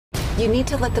You need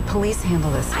to let the police handle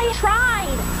this. I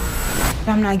tried!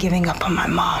 I'm not giving up on my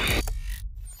mom.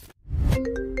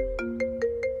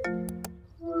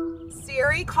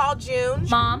 Siri, call June.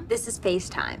 Mom, this is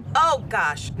FaceTime. Oh,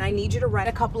 gosh. I need you to write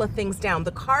a couple of things down.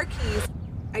 The car keys.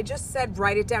 I just said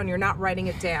write it down. You're not writing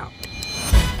it down.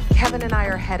 Kevin and I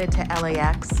are headed to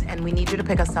LAX, and we need you to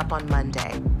pick us up on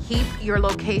Monday. Keep your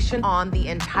location on the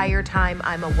entire time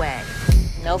I'm away.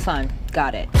 No fun.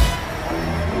 Got it.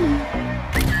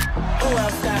 Who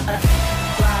else got a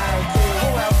lie to? Who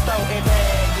else throw it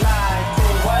back? Lie to?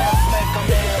 What else make them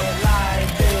mad? Lie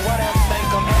to? What else make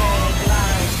them mad?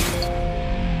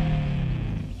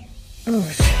 Lie to?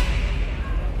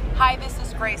 Hi, this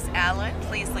is Grace Allen.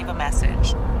 Please leave a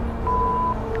message.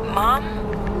 Mom,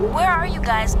 where are you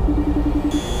guys?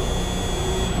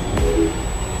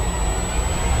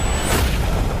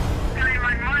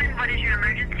 911, what is your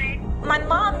emergency? My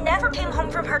mom never came home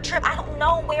from her trip. I don't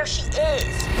know where she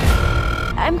is.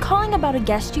 I'm calling about a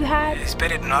guest you had.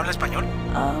 Espere, ¿no habla español?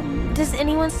 Does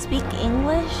anyone speak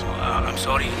English? I'm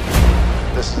sorry.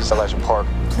 This is Elijah Park.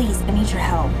 Please, I need your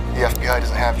help. The FBI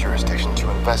doesn't have jurisdiction to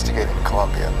investigate in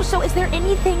Colombia. So is there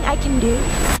anything I can do?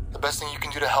 The best thing you can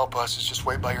do to help us is just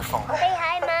wait by your phone. Say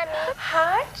hi, Mommy.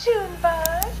 Hi,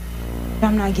 Junebug.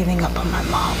 I'm not giving up on my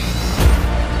mom.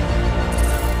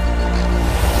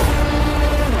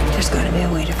 There's gotta be a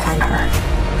way to find her.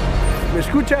 ¿Me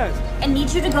escuchas? I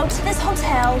need you to go to this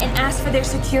hotel and ask for their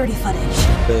security footage.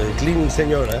 The cleaning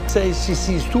senora says she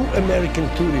sees 2 American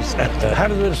tourists at the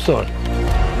hardware store.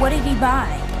 What did he buy?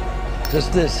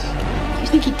 Just this. You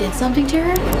think he did something to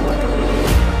her?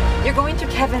 You're going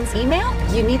through Kevin's email?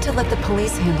 You need to let the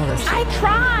police handle this. I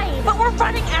tried, but we're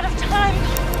running out of time.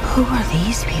 Who are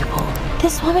these people?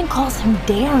 This woman calls him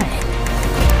Darren.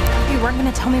 You weren't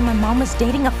gonna tell me my mom was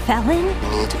dating a felon? You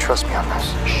need to trust me on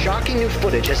this. Shocking new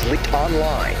footage has leaked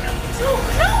online. No!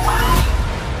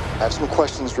 I have some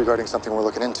questions regarding something we're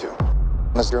looking into.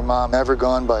 Has your mom ever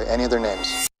gone by any of their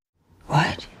names?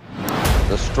 What?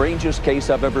 The strangest case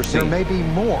I've ever seen. There may be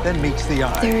more than meets the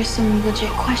eye. There are some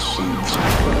legit questions.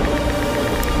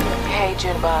 Hey,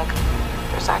 Junebug.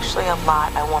 There's actually a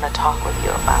lot I want to talk with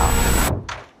you about.